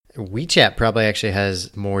WeChat probably actually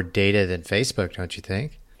has more data than Facebook, don't you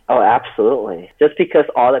think? Oh, absolutely. Just because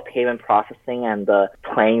all the payment processing and the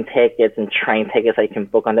plane tickets and train tickets that you can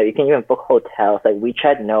book on there, you can even book hotels. Like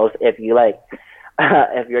WeChat knows if you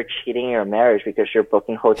if you're cheating your marriage because you're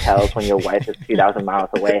booking hotels when your wife is 2,000 miles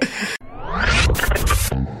away.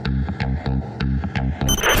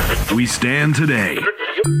 We stand today.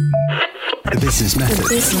 The Business Method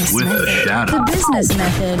with The Shadow. The Business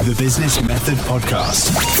Method. The Business Method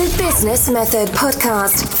Podcast. The Business Method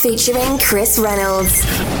Podcast featuring Chris Reynolds.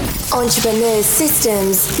 Entrepreneurs'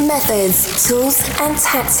 systems, methods, tools, and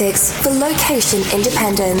tactics for location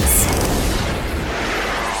independence.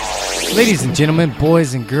 Ladies and gentlemen,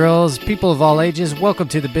 boys and girls, people of all ages, welcome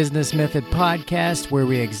to the Business Method Podcast, where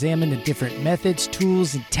we examine the different methods,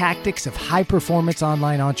 tools, and tactics of high-performance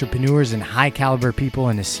online entrepreneurs and high-caliber people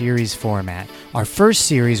in a series format. Our first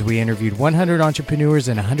series, we interviewed 100 entrepreneurs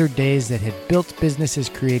in 100 days that had built businesses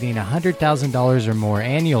creating $100,000 or more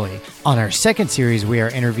annually. On our second series, we are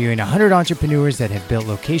interviewing 100 entrepreneurs that have built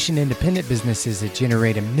location-independent businesses that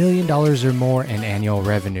generate $1 million or more in annual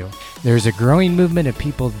revenue. There's a growing movement of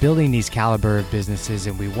people building these caliber of businesses,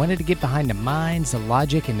 and we wanted to get behind the minds, the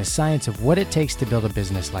logic, and the science of what it takes to build a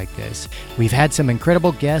business like this. We've had some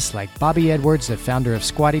incredible guests like Bobby Edwards, the founder of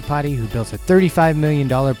Squatty Potty, who built a $35 million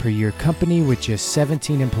per year company with just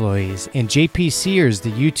 17 employees, and JP Sears,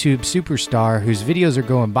 the YouTube superstar whose videos are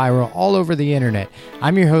going viral all over the internet.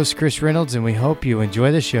 I'm your host, Chris Reynolds, and we hope you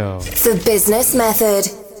enjoy the show. The Business Method.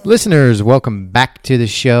 Listeners, welcome back to the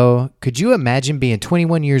show. Could you imagine being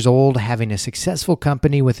 21 years old, having a successful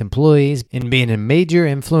company with employees, and being a major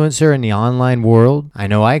influencer in the online world? I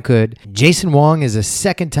know I could. Jason Wong is a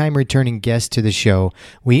second-time returning guest to the show.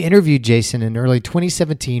 We interviewed Jason in early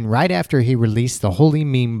 2017, right after he released the Holy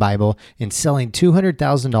Meme Bible and selling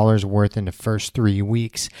 $200,000 worth in the first 3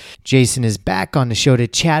 weeks. Jason is back on the show to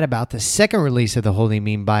chat about the second release of the Holy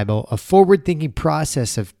Meme Bible, a forward-thinking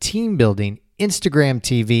process of team building, Instagram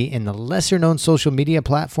TV, and the lesser-known social media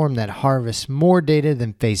platform that harvests more data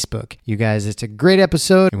than Facebook. You guys, it's a great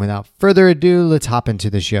episode, and without further ado, let's hop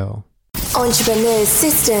into the show. Entrepreneurs'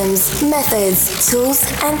 systems, methods, tools,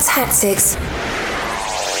 and tactics.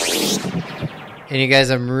 And you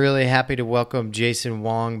guys, I'm really happy to welcome Jason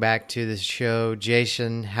Wong back to the show.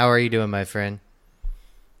 Jason, how are you doing, my friend?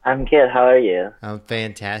 I'm good. How are you? I'm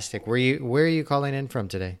fantastic. Where are you calling in from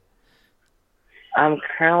today? I'm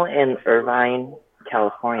currently in Irvine,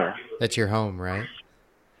 California. That's your home, right?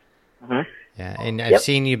 Mm-hmm. Yeah, and I've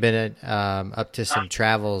seen you've been up to some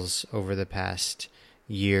travels over the past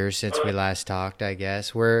year since we last talked, I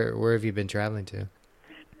guess. Where have you been traveling to?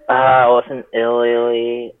 I was in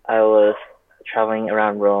Italy. I was traveling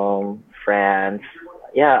around Rome, France.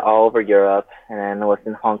 Yeah, all over Europe. And then I was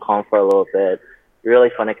in Hong Kong for a little bit. Really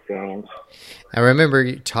fun experience. I remember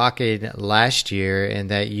you talking last year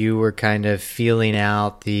and that you were kind of feeling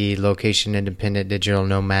out the location-independent digital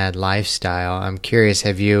nomad lifestyle. I'm curious,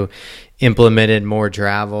 have you implemented more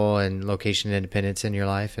travel and location independence in your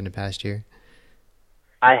life in the past year?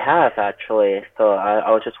 I have, actually. So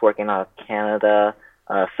I was just working out of Canada,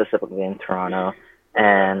 specifically in Toronto,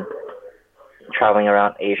 and traveling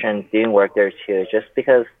around Asia and doing work there too, just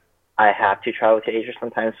because I have to travel to Asia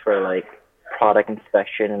sometimes for product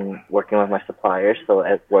inspection and working with my suppliers, so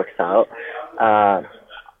it works out. I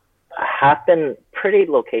have been pretty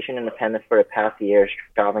location independent for the past years,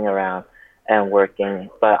 traveling around and working,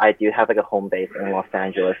 but I do have a home base in Los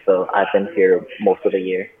Angeles, so I've been here most of the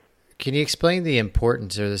year. Can you explain the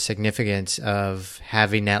importance or the significance of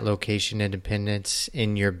having that location independence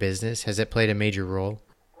in your business? Has it played a major role?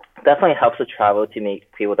 Definitely helps to travel to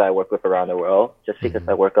meet people that I work with around the world, just because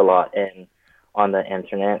I work a lot on the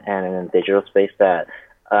internet and in the digital space, that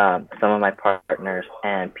some of my partners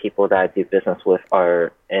and people that I do business with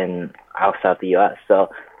are outside the U.S. So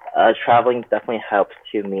traveling definitely helps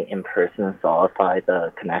to meet in person and solidify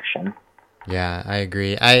the connection. Yeah, I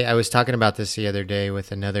agree. I was talking about this the other day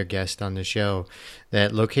with another guest on the show,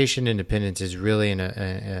 that location independence is really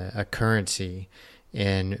a currency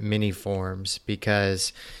in many forms,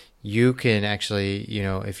 because you can actually,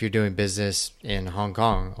 if you're doing business in Hong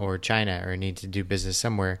Kong or China or need to do business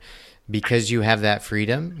somewhere, because you have that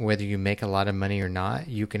freedom, whether you make a lot of money or not,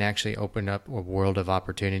 you can actually open up a world of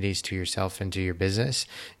opportunities to yourself and to your business,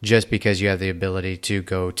 just because you have the ability to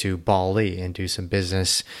go to Bali and do some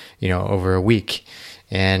business, over a week.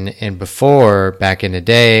 And before, back in the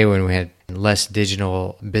day when we had less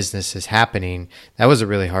digital businesses happening, that was a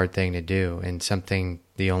really hard thing to do and something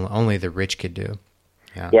only the rich could do.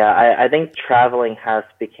 Yeah, I think traveling has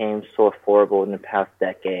become so affordable in the past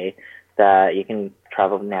decade that you can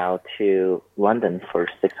travel now to London for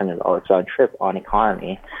 $600 round trip on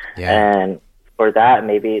economy. Yeah. And for that,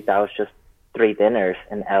 maybe that was just 3 dinners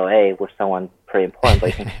in LA with someone pretty important, but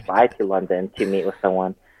you can fly to London to meet with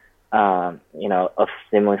someone, of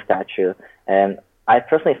similar stature. And I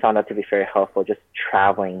personally found that to be very helpful, just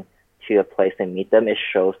traveling to a place and meet them. It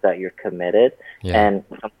shows that you're committed. Yeah. And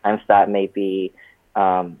sometimes that may be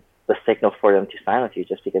the signal for them to sign with you,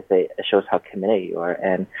 just because it shows how committed you are.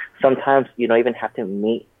 And sometimes you don't even have to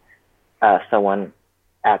meet someone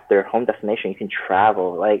at their home destination. You can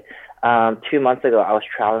travel. Like 2 months ago, I was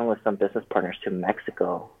traveling with some business partners to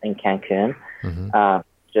Mexico in Cancun,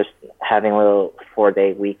 just having a little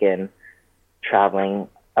 4-day weekend traveling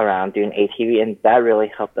around doing ATV, and that really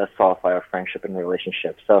helped us solidify our friendship and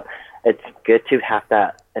relationship. So it's good to have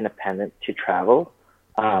that independent to travel.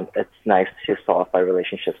 It's nice to solidify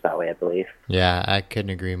relationships that way, I believe. Yeah, I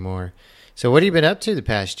couldn't agree more. So what have you been up to the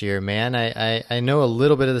past year, man? I know a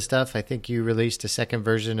little bit of the stuff. I think you released a second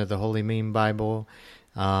version of the Holy Meme Bible.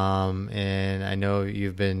 And I know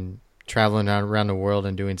you've been traveling around the world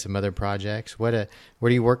and doing some other projects. What are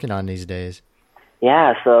you working on these days?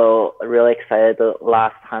 Yeah, so really excited. The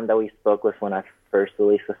last time that we spoke was when I first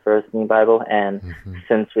released the first meme Bible. And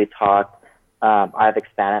since we talked, I've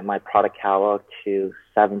expanded my product catalog to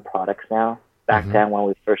 7 products now. Back then when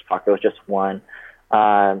we first talked, it was just 1.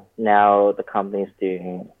 Now the company's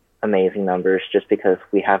doing amazing numbers just because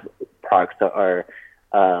we have products that are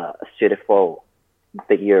suited for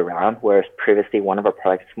the year round, whereas previously one of our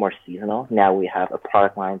products is more seasonal. Now we have a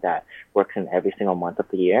product line that works in every single month of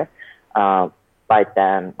the year. By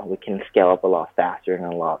then we can scale up a lot faster and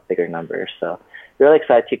a lot bigger numbers. So really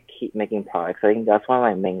excited to keep making products. I think that's one of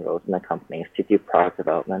my main roles in the company, is to do product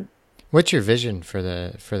development. What's your vision for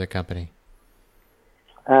the company?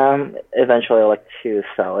 Eventually I'd like to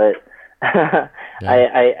sell it. Yeah.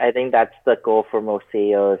 I think that's the goal for most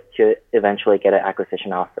CEOs, to eventually get an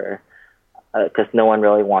acquisition offer. Because no one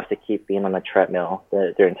really wants to keep being on the treadmill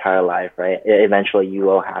their entire life, right? Eventually you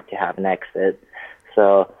will have to have an exit.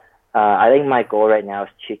 So I think my goal right now is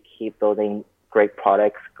to keep building great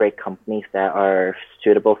products, great companies that are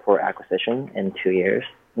suitable for acquisition in 2 years.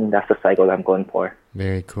 And that's the cycle that I'm going for.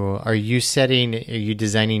 Very cool. Are you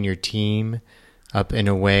designing your team up in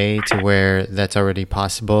a way to where that's already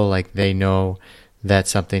possible? Like they know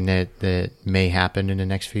that's something that may happen in the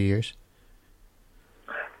next few years?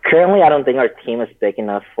 Currently, I don't think our team is big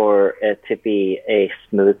enough for it to be a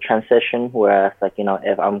smooth transition, whereas,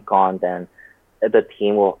 if I'm gone, then the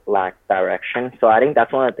team will lack direction. So I think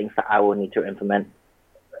that's one of the things that I will need to implement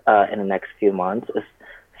in the next few months, is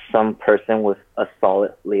some person with a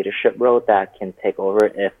solid leadership role that can take over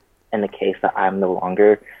if in the case that I'm no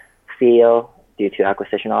longer CEO due to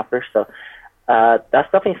acquisition offers. So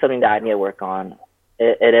that's definitely something that I need to work on.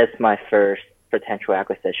 It is my first potential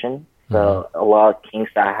acquisition. So a lot of things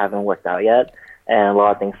that I haven't worked out yet, and a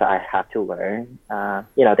lot of things that I have to learn.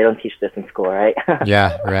 They don't teach this in school, right?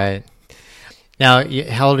 Yeah, right. Now,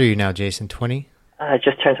 how old are you now, Jason? 20? I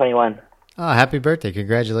just turned 21. Oh, happy birthday.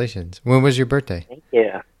 Congratulations. When was your birthday? Thank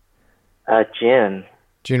you. June.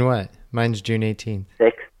 June what? Mine's June 18th.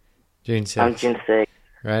 6th. June 6th. I'm June 6th.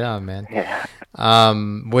 Right on, man. Yeah.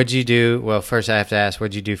 What'd you do? Well, first I have to ask,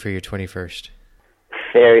 what'd you do for your 21st?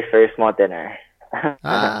 Very small dinner.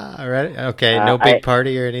 All right. Okay. No big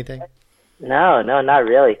party or anything? No, not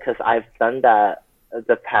really, because I've done that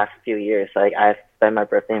the past few years. Like, I've spent my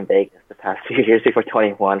birthday in Vegas the past few years before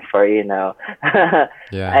 21 for, Yeah.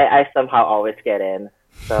 I somehow always get in.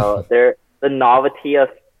 So the novelty of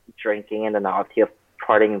drinking and the novelty of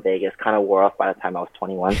partying in Vegas kind of wore off by the time I was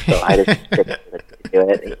 21. So I just didn't do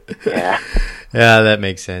it. Yeah. Yeah, that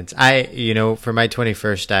makes sense. For my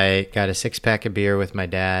 21st, I got a 6-pack of beer with my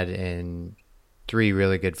dad and 3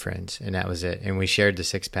 really good friends, and that was it. And we shared the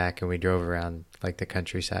 6-pack, and we drove around like the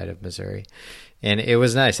countryside of Missouri, and it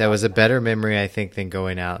was nice. That was a better memory, I think, than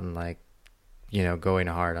going out and going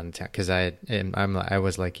hard on the town. Because I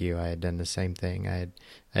was like you. I had done the same thing.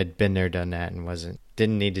 I'd been there, done that, and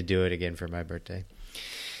didn't need to do it again for my birthday.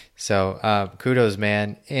 So kudos,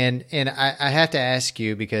 man. And I have to ask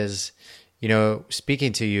you, because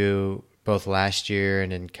speaking to you both last year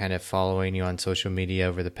and then kind of following you on social media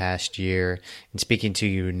over the past year and speaking to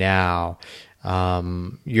you now,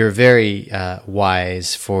 you're very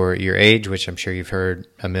wise for your age, which I'm sure you've heard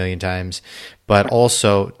a million times, but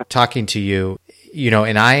also talking to you,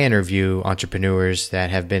 and I interview entrepreneurs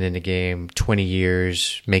that have been in the game 20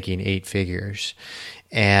 years, making 8 figures.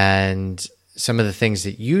 And some of the things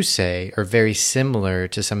that you say are very similar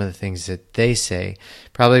to some of the things that they say,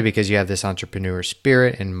 probably because you have this entrepreneur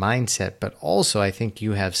spirit and mindset, but also I think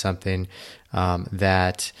you have something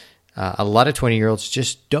that A lot of 20-year-olds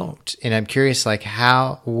just don't. And I'm curious, like,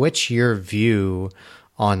 what's your view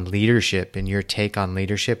on leadership and your take on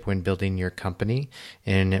leadership when building your company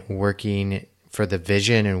and working for the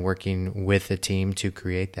vision and working with a team to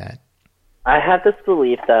create that? I have this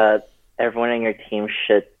belief that everyone in your team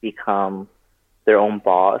should become their own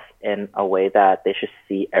boss in a way that they should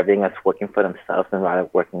see everything that's working for themselves and rather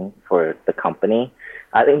working for the company.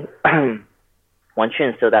 I think once you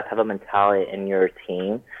instill that type of mentality in your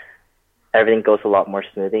team, everything goes a lot more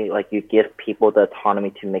smoothly. Like, you give people the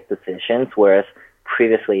autonomy to make decisions, whereas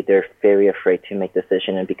previously they're very afraid to make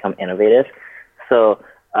decisions and become innovative. So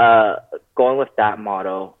going with that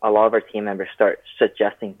model, a lot of our team members start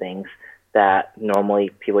suggesting things that normally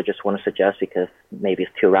people just want to suggest because maybe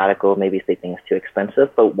it's too radical, maybe they think it's too expensive.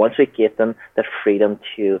 But once we give them the freedom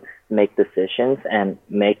to make decisions and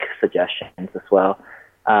make suggestions as well,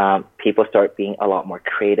 people start being a lot more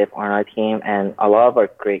creative on our team, and a lot of our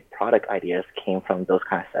great product ideas came from those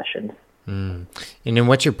kind of sessions. And then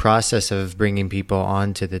what's your process of bringing people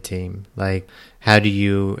onto the team? Like, how do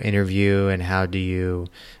you interview and how do you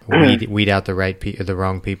weed out the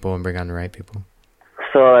wrong people and bring on the right people?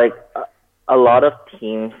 So, like, a lot of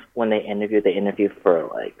teams, when they interview for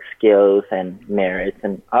like skills and merits,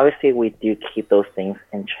 and obviously we do keep those things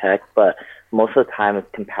in check, but most of the time it's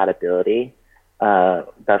compatibility.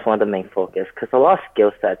 That's one of the main focus, because a lot of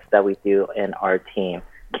skill sets that we do in our team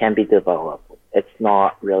can be developed. It's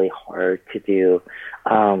not really hard to do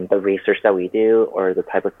the research that we do or the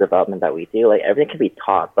type of development that we do. Like, everything can be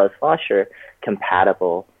taught, but as long as you're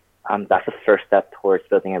compatible, that's the first step towards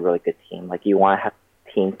building a really good team. Like, you want to have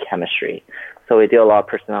team chemistry. So we do a lot of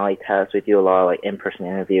personality tests. We do a lot of like in-person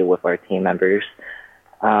interview with our team members.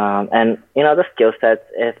 And the skill sets,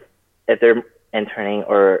 if they're interning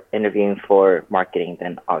or interviewing for marketing,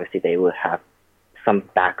 then obviously they would have some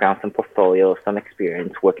background, some portfolio, some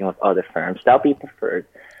experience working with other firms. That'll be preferred.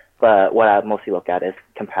 But what I mostly look at is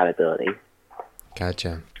compatibility.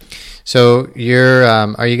 Gotcha. So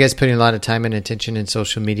are you guys putting a lot of time and attention in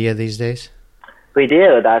social media these days? We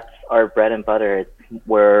do. That's our bread and butter. It's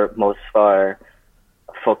where most of our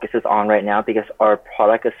focus is on right now, because our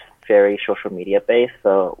product is very social media based.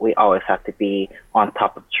 So we always have to be on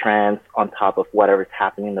top of trends, on top of whatever's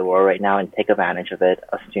happening in the world right now, and take advantage of it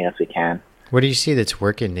as soon as we can. What do you see that's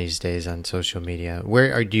working these days on social media?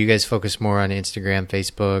 Do you guys focus more on Instagram,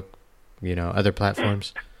 Facebook, other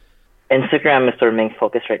platforms? Instagram is our main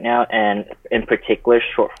focus right now, and in particular,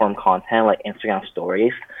 short form content like Instagram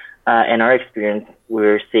stories. In our experience,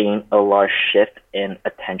 we're seeing a large shift in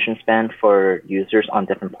attention span for users on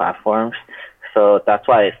different platforms. So that's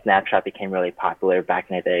why Snapchat became really popular back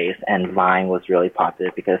in the days, and Vine was really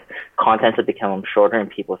popular, because content has become shorter and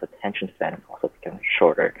people's attention span is also becoming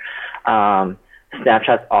shorter.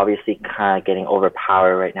 Snapchat's obviously kind of getting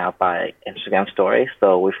overpowered right now by Instagram stories,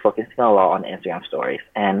 so we're focusing a lot on Instagram stories.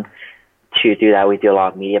 And to do that, we do a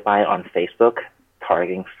lot of media buying on Facebook,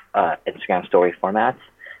 targeting Instagram story formats.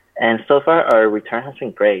 And so far, our return has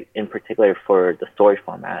been great, in particular for the story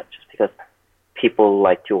format, just because people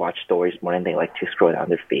like to watch stories more than they like to scroll down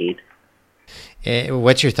their feed.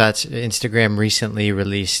 What's your thoughts? Instagram recently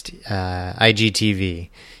released IGTV.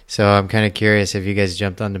 So I'm kind of curious, have you guys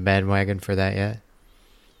jumped on the bandwagon for that yet?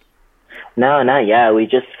 No, not yet. We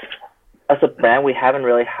just, as a brand, we haven't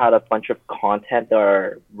really had a bunch of content that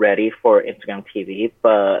are ready for Instagram TV,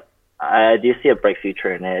 but I do see a bright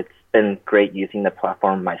future in it. It's been great using the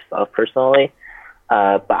platform myself personally,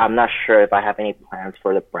 but I'm not sure if I have any plans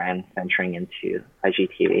for the brand venturing into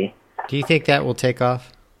IGTV. Do you think that will take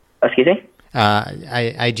off? Excuse me?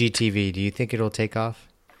 IGTV, do you think it'll take off?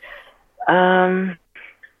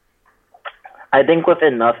 I think with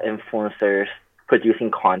enough influencers producing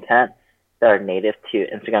content that are native to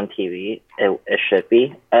Instagram TV, it should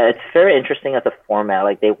be. It's very interesting as a format.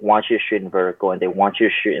 Like, they want you to shoot in vertical, and they want you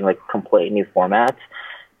to shoot in like completely new formats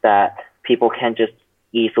that people can just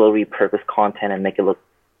easily repurpose content and make it look,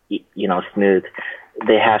 smooth.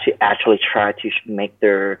 They have to actually try to make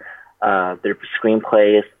their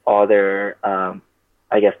screenplays, all their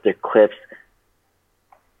their clips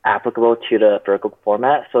applicable to the vertical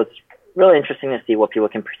format. So it's really interesting to see what people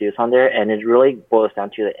can produce on there, and it really boils down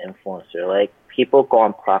to the influencer. Like, people go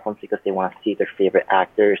on platforms because they want to see their favorite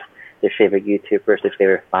actors, their favorite YouTubers, their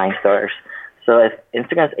favorite Vine stars. So if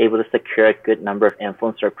Instagram is able to secure a good number of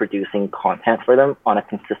influencers producing content for them on a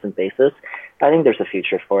consistent basis, I think there's a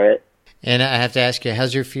future for it. And I have to ask you,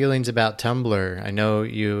 how's your feelings about Tumblr? I know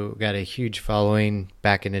you got a huge following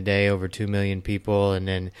back in the day, over 2 million people, and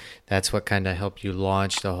then that's what kind of helped you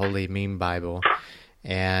launch the Holy Meme Bible.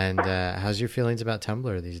 And how's your feelings about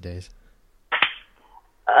Tumblr these days?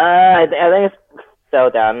 I think it's fell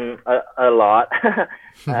down a lot,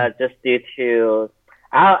 just due to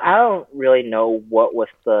I don't really know what was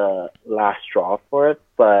the last straw for it,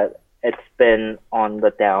 but it's been on the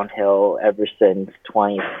downhill ever since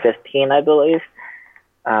 2015, I believe.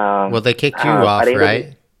 Well, they kicked you off,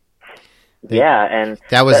 right? Yeah, and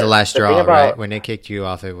that was the last straw, right? When they kicked you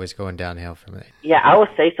off, it was going downhill from there. Yeah, I would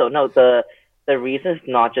say so. No, the reason is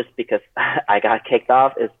not just because I got kicked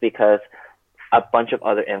off, it's because a bunch of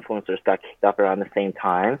other influencers got kicked off around the same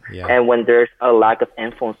time. Yeah. And when there's a lack of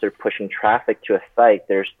influencer pushing traffic to a site,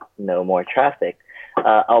 there's no more traffic.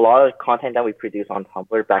 A lot of content that we produced on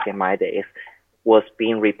Tumblr back in my days was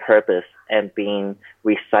being repurposed and being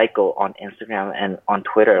recycled on Instagram and on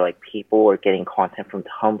Twitter. Like, people were getting content from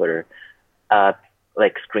Tumblr,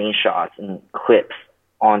 like screenshots and clips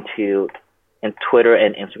onto in Twitter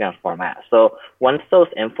and Instagram format. So once those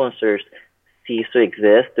influencers cease to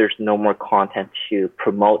exist, there's no more content to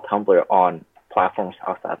promote Tumblr on platforms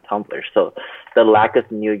outside of Tumblr. So the lack of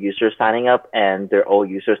new users signing up and their old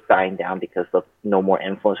users dying down because of no more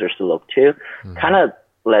influencers to look to kind of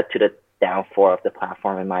led to the downfall of the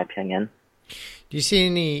platform, in my opinion. Do you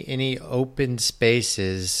see any open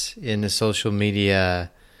spaces in the social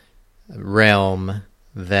media realm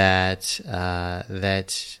that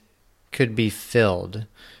could be filled?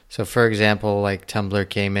 So, for example, like Tumblr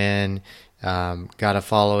came in, got a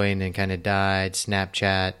following and kind of died.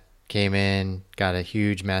 Snapchat came in, got a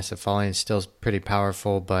huge, massive following, still pretty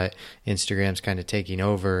powerful, but Instagram's kind of taking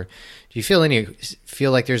over. Do you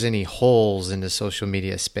feel like there's any holes in the social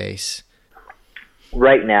media space?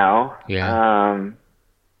 Right now, yeah.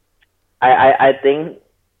 I think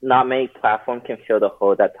not many platforms can fill the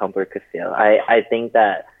hole that Tumblr could fill. I think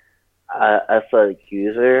that as a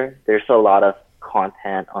user, there's a lot of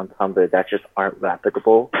content on Tumblr that just aren't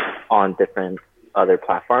replicable on different other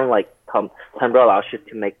platforms. Like Tumblr allows you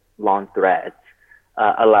to make long threads,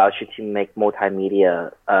 allows you to make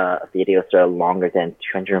multimedia videos that are longer than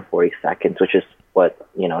 240 seconds, which is what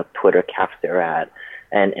Twitter caps theirs at,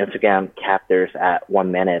 and Instagram caps theirs at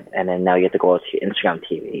 1 minute, and then now you have to go to Instagram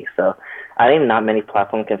TV. So I think not many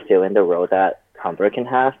platforms can fill in the role that Tumblr can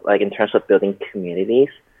have, like in terms of building communities.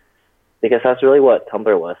 Because that's really what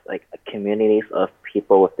Tumblr was, like communities of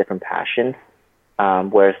people with different passions,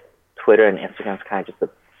 whereas Twitter and Instagram is kind of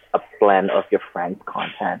just a blend of your friends'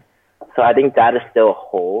 content. So I think that is still a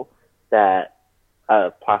hole that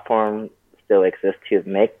a platform still exists to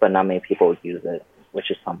make, but not many people use it,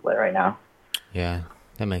 which is Tumblr right now. Yeah,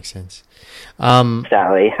 that makes sense.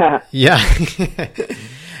 Sadly. Yeah.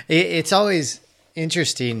 It's always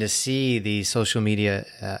interesting to see the social media,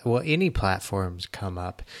 any platforms come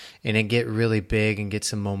up and it get really big and get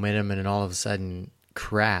some momentum and then all of a sudden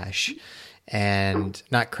crash, and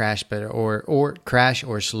not crash, but or crash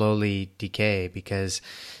or slowly decay because,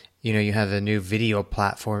 you have a new video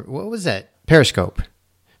platform. What was that? Periscope.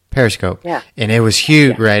 Yeah. And it was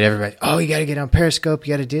huge, yeah. Right? Everybody, you got to get on Periscope.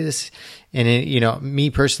 You got to do this. And it,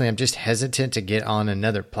 me personally, I'm just hesitant to get on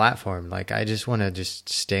another platform. Like, I just want to just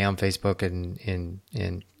stay on Facebook and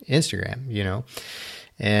Instagram,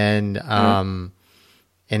 and,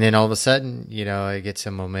 and then all of a sudden, it gets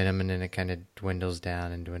some momentum and then it kind of dwindles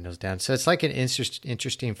down. So it's like an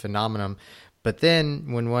interesting phenomenon. But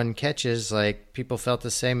then when one catches, like, people felt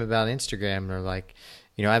the same about Instagram. They're like,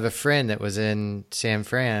 I have a friend that was in San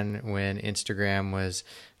Fran when Instagram was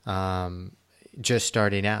just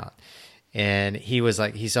starting out. And he was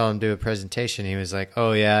like, he saw him do a presentation. He was like,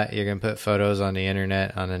 oh, yeah, you're going to put photos on the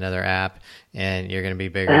internet on another app and you're going to be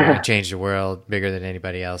bigger. You're going to change the world bigger than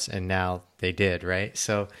anybody else. And now they did, right?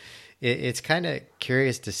 So it's kind of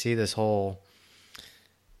curious to see this whole,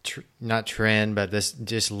 not trend, but this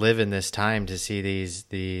just live in this time to see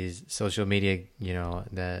these social media,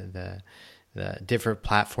 the different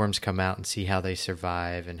platforms come out and see how they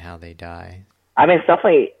survive and how they die. I mean, it's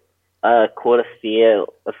definitely cool to see it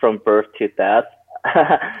from birth to death.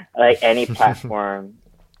 Like any platform,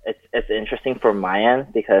 it's interesting from my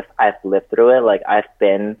end because I've lived through it. Like, I've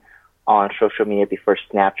been on social media before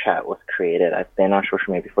Snapchat was created. I've been on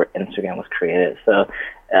social media before Instagram was created. So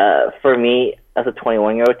for me, as a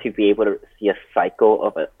 21-year-old, to be able to see a cycle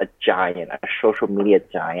of a giant, a social media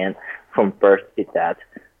giant from birth to death,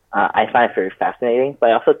 I find it very fascinating, but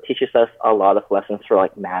it also teaches us a lot of lessons for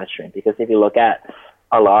like management, because if you look at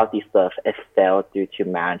a lot of these stuff, it failed due to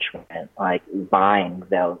management. Like Vine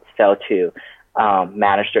failed to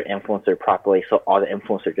manage their influencer properly, so all the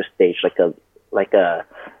influencers just staged like a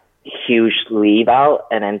huge leave out,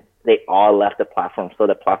 and then they all left the platform, so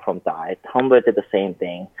the platform died. Tumblr did the same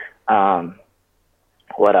thing.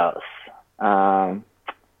 What else?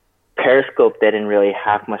 Periscope didn't really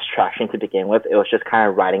have much traction to begin with. It was just kind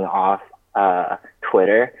of riding off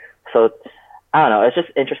Twitter. So I don't know. It's just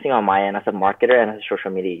interesting on my end as a marketer and as a social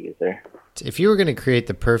media user. If you were going to create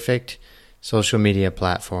the perfect social media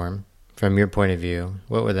platform from your point of view,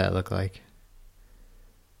 what would that look like?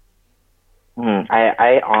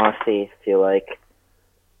 I honestly feel like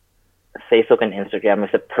Facebook and Instagram is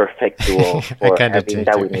a perfect duo for everything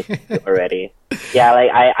that we need to do already. Yeah,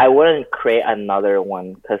 like I wouldn't create another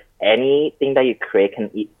one because anything that you create can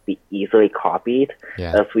be easily copied,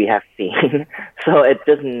 as we have seen. So it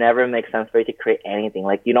just never makes sense for you to create anything.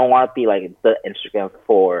 Like you don't want to be like the Instagram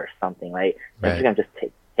for something. Like Instagram just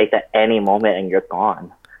take that any moment and you're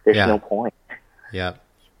gone. There's no point. Yeah,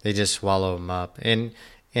 they just swallow them up, and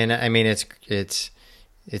I mean it's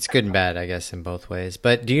good and bad, I guess, in both ways.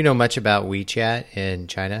 But do you know much about WeChat in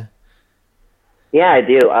China? Yeah, I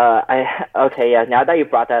do. Now that you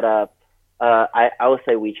brought that up, I would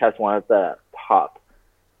say WeChat's one of the top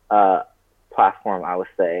platform, I would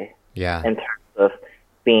say. Yeah. In terms of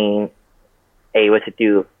being able to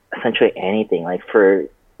do essentially anything. Like for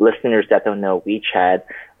listeners that don't know WeChat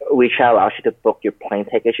allows you to book your plane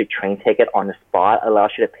ticket, your train ticket on the spot,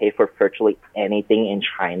 allows you to pay for virtually anything in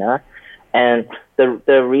China. And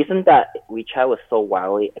the reason that WeChat was so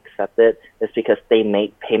widely accepted is because they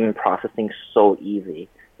make payment processing so easy.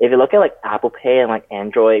 If you look at like Apple Pay and like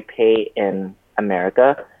Android Pay in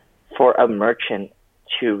America, for a merchant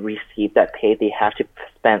to receive that pay, they have to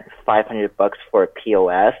spend $500 for a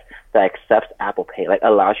POS that accepts Apple Pay, like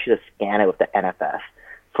allows you to scan it with the NFS.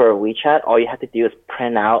 For WeChat, all you have to do is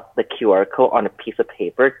print out the QR code on a piece of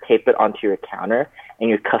paper, tape it onto your counter, and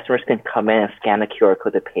your customers can come in and scan the QR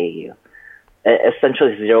code to pay you.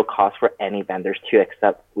 Essentially zero cost for any vendors to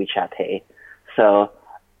accept WeChat Pay. So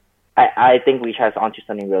I think WeChat is onto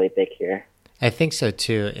something really big here. I think so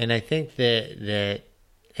too. And I think that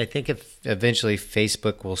if eventually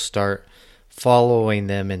Facebook will start following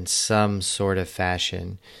them in some sort of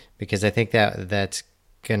fashion, because I think that's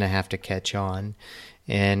going to have to catch on.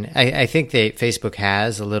 And I think that Facebook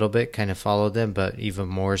has a little bit kind of followed them, but even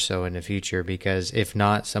more so in the future, because if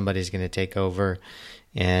not, somebody's going to take over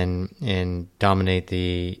and dominate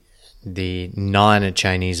the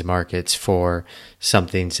non-Chinese markets for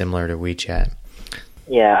something similar to WeChat.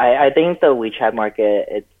 Yeah, I think the WeChat market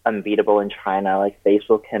is unbeatable in China. Like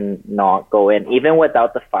Facebook cannot go in, even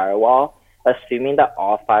without the firewall. Assuming that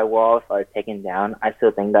all firewalls are taken down, I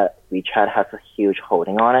still think that WeChat has a huge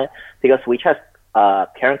holding on it, because WeChat's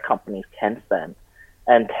parent company is Tencent,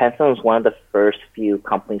 and Tencent was one of the first few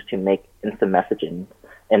companies to make instant messaging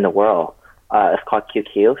in the world. It's called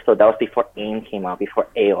QQ. So that was before AIM came out, before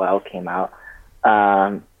AOL came out.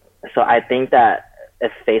 So I think that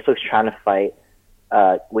if Facebook's trying to fight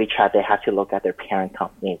WeChat, they have to look at their parent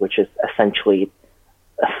company, which is essentially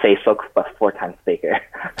Facebook but 4 times bigger.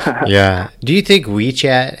 Yeah. Do you think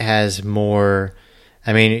WeChat has more?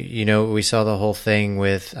 I mean, we saw the whole thing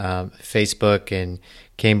with Facebook and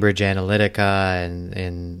Cambridge Analytica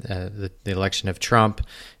and the election of Trump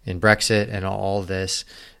and Brexit and all this.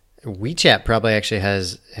 WeChat probably actually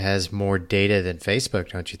has more data than Facebook,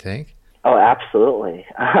 don't you think? Oh, absolutely.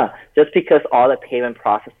 Just because all the payment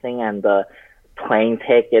processing and the plane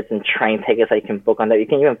tickets and train tickets that you can book on there, you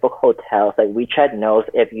can even book hotels. Like WeChat knows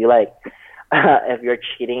if you if you're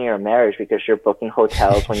cheating in your marriage because you're booking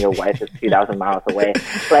hotels when your wife is 2,000 miles away.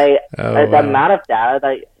 Like the amount of data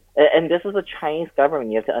that, and this is the Chinese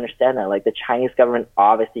government. You have to understand that. Like the Chinese government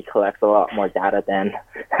obviously collects a lot more data than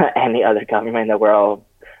any other government in the world.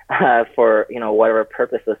 For whatever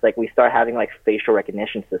purposes, like we start having like facial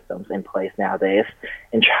recognition systems in place nowadays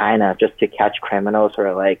in China just to catch criminals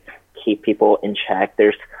or like keep people in check.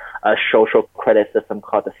 There's a social credit system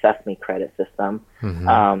called the Sesame credit system,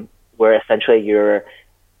 where essentially you're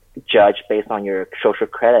judged based on your social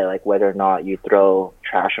credit, like whether or not you throw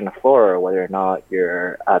trash on the floor or whether or not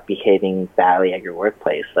you're behaving badly at your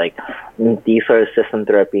workplace. Like these are the systems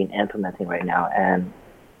that are being implemented right now, and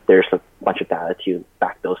there's a bunch of data to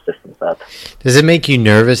back those systems up. Does it make you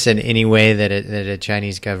nervous in any way that a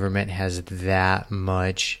Chinese government has that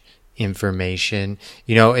much information?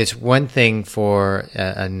 It's one thing for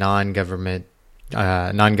a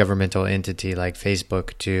non-governmental entity like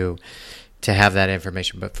Facebook to have that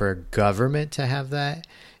information, but for a government to have that,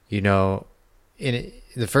 the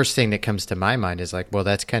first thing that comes to my mind is like, well,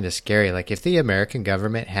 that's kind of scary. Like if the American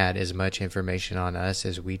government had as much information on us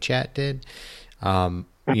as WeChat did, I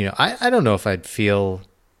don't know if I'd feel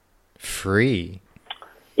free.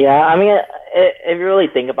 Yeah, I mean, if you really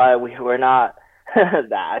think about it, we're not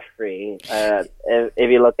that free. If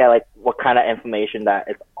you look at like what kind of information that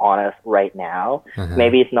is on us right now,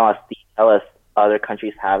 maybe it's not as detailed as other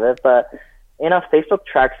countries have it, but Facebook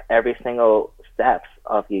tracks every single steps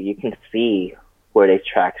of you. You can see where they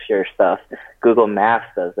track your stuff. Google Maps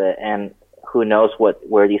does it, and who knows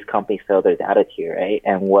where these companies sell their data to, right?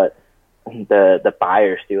 And what the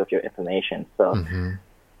buyers do with your information. So,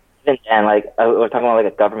 and like we're talking about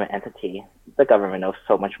like a government entity. The government knows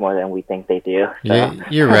so much more than we think they do. So. Yeah,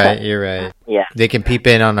 you're right. You're right. Yeah, they can peep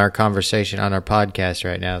in on our conversation on our podcast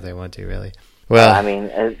right now if they want to. Really. Well, I mean,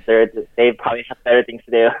 they probably have better things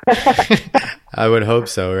to do. I would hope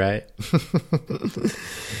so, right?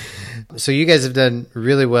 So you guys have done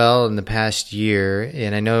really well in the past year,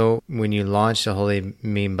 and I know when you launched the Holy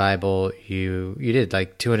Meme Bible, you did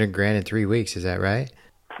like $200,000 in 3 weeks. Is that right?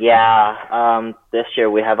 Yeah. This year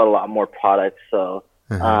we have a lot more products, so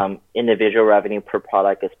individual revenue per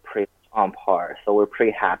product is pretty on par. So we're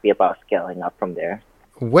pretty happy about scaling up from there.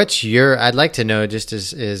 I'd like to know, just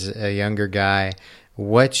as a younger guy,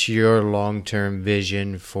 what's your long-term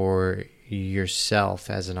vision for yourself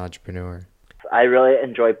as an entrepreneur? I really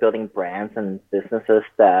enjoy building brands and businesses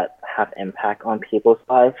that have impact on people's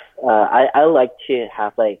lives. I like to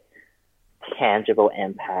have like tangible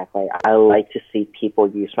impact. Like I like to see people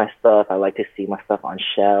use my stuff. I like to see my stuff on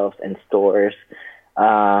shelves and stores.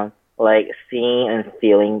 Like seeing and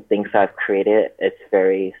feeling things I've created, it's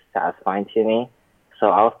very satisfying to me. So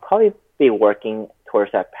I'll probably be working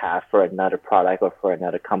towards that path for another product or for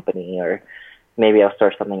another company, or maybe I'll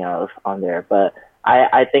start something else on there. But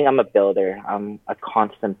I think I'm a builder. I'm a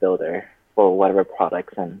constant builder for whatever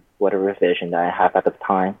products and whatever vision that I have at the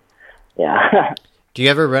time. Yeah. Do you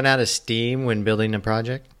ever run out of steam when building a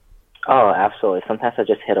project? Oh, absolutely. Sometimes I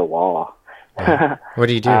just hit a wall. Yeah. What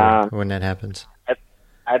do you do when that happens?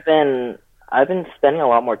 I've been spending a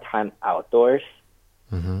lot more time outdoors.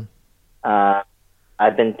 Mm-hmm.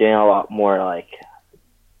 I've been doing a lot more like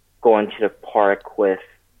going to the park with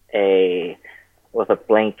a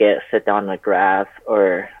blanket, sit down on the grass,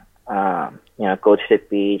 or go to the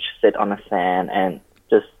beach, sit on the sand, and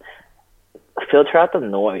just filter out the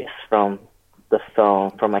noise from the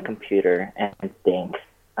phone, from my computer, and think.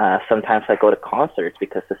 Sometimes I go to concerts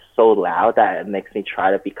because it's so loud that it makes me try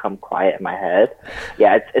to become quiet in my head.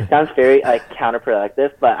 Yeah, it sounds very like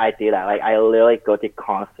counterproductive, but I do that. Like I literally go to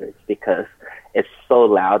concerts because it's so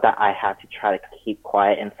loud that I have to try to keep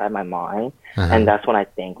quiet inside my mind. And that's when I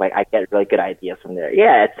think, like, I get really good ideas from there.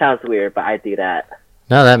 Yeah, it sounds weird, but I do that.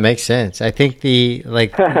 No, that makes sense. I think the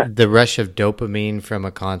rush of dopamine from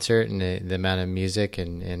a concert and the amount of music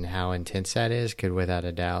and how intense that is could without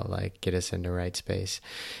a doubt like get us in the right space.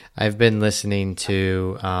 I've been listening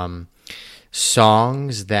to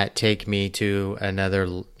songs that take me to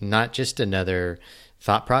another, not just another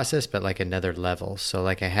thought process, but like another level. So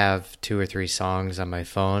like I have 2 or 3 songs on my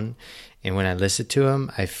phone, and when I listen to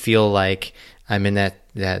them, I feel like I'm in that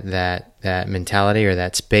mentality or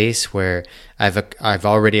that space where I've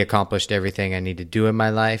already accomplished everything I need to do in my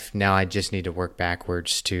life. Now I just need to work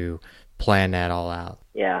backwards to plan that all out.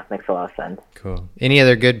 Yeah, makes a lot of sense. Cool. Any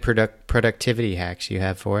other good productivity hacks you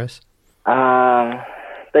have for us? The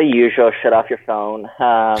usual, shut off your phone.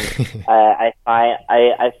 I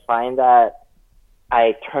find that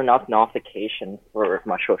I turn off notifications for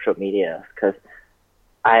my social media because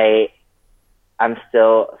I'm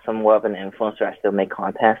still somewhat of an influencer. I still make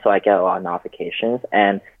content, so I get a lot of notifications.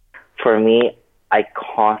 And for me, I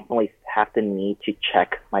constantly have the need to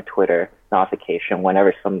check my Twitter notification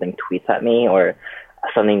whenever something tweets at me or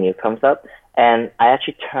something new comes up. And I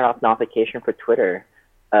actually turned off notification for Twitter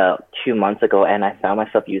 2 months ago, and I found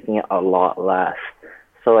myself using it a lot less.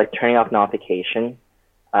 So like turning off notification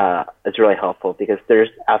is really helpful because there's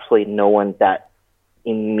absolutely no one that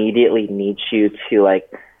immediately needs you to like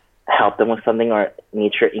help them with something or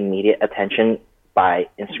needs your immediate attention by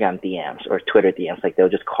Instagram DMs or Twitter DMs. Like they'll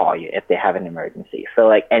just call you if they have an emergency. So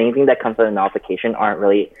like anything that comes with a notification aren't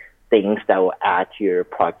really things that will add to your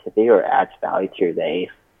productivity or adds value to your day,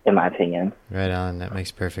 in my opinion. Right on. That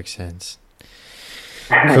makes perfect sense.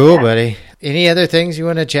 Cool, buddy. Any other things you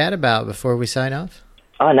want to chat about before we sign off?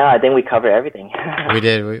 Oh, no, I think we covered everything. We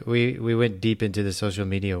did. We went deep into the social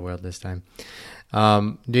media world this time.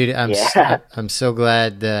 Dude, I'm so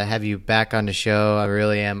glad to have you back on the show. I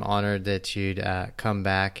really am honored that you'd come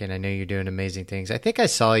back, and I know you're doing amazing things. I think I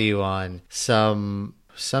saw you on some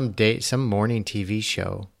morning TV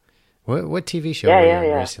show. What TV show were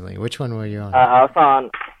you on recently? Which one were you on? I was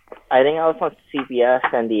on CBS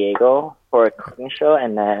San Diego for a cooking show,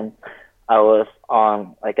 and then I was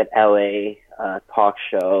on like an LA talk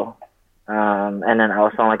show, and then I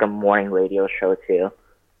was on like a morning radio show too.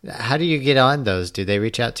 How do you get on those? Do they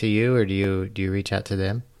reach out to you, or do you reach out to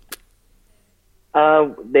them?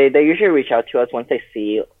 They usually reach out to us once they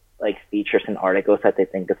see like features and articles that they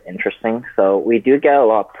think is interesting. So we do get a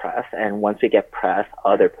lot of press, and once we get press,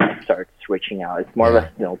 other press starts reaching out. It's more of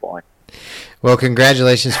a snowballing. Well,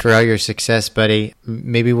 congratulations for all your success, buddy.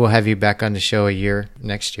 Maybe we'll have you back on the show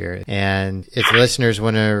next year. And if listeners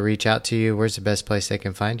want to reach out to you, where's the best place they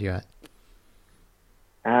can find you at?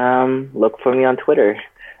 Look for me on Twitter.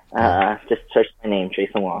 Just search my name,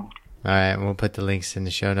 Jason Wong. All right, and we'll put the links in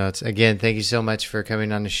the show notes. Again, thank you so much for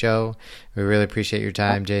coming on the show. We really appreciate your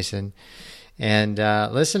time, Jason. And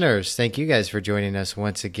listeners, thank you guys for joining us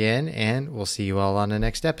once again, and we'll see you all on the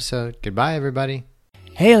next episode. Goodbye, everybody.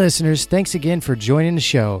 Hey listeners, thanks again for joining the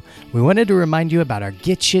show. We wanted to remind you about our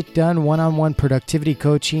Get Shit Done one-on-one productivity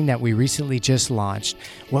coaching that we recently just launched.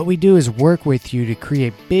 What we do is work with you to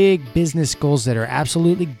create big business goals that are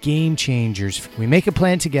absolutely game changers. We make a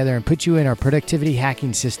plan together and put you in our productivity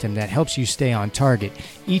hacking system that helps you stay on target.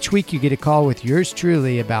 Each week you get a call with yours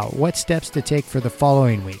truly about what steps to take for the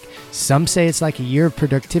following week. Some say it's like a year of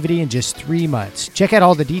productivity in just 3 months. Check out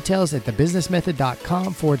all the details at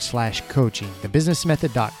thebusinessmethod.com/coaching. thebusinessmethod.com/coaching.